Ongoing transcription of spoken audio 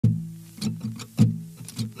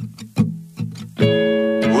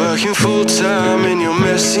working full-time in your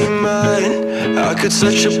messy mind. How could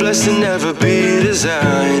such a blessing never be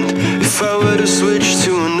designed? If I were to switch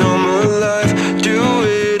to a normal life, do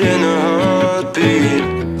it in a heartbeat.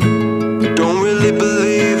 Don't really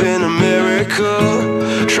believe in a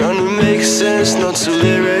miracle, trying to make sense, not so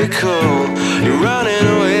lyrical. You're running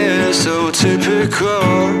away, so typical.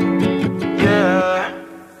 Yeah.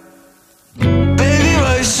 Baby,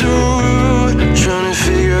 why you so rude? Trying to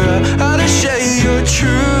figure out how to share your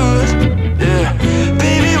truth. Yeah.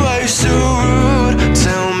 Baby, why you so rude?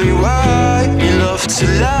 Tell me why you love to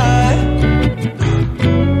lie.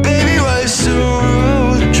 Baby, why you so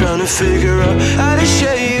rude? Trying to figure out how to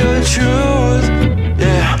share your truth.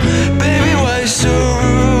 Yeah. Baby, why you so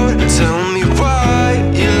rude? Tell me why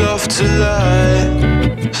you love to lie.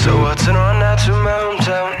 So I turn on out to my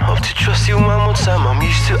hometown, hope to trust you one more time. I'm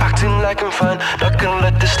used to acting like I'm fine, not gonna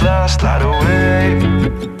let this last slide away.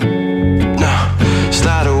 No,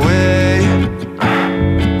 slide away.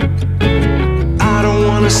 I don't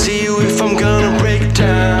wanna see you if I'm gonna break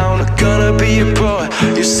down. I'm gonna be your boy,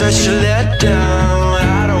 you're such a letdown.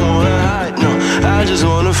 I don't wanna hide, no, I just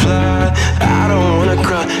wanna fly. I don't wanna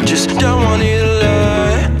cry, just don't want you to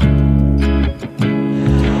lie.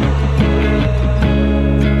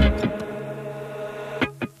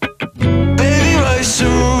 Baby, why you so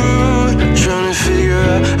rude? Trying to figure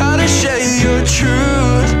out how to share your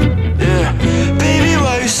truth. Yeah. Baby,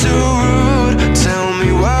 why you so rude? Tell me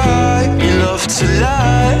why you love to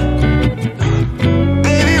lie.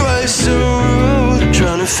 Baby, why you so rude?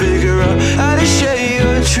 Trying to figure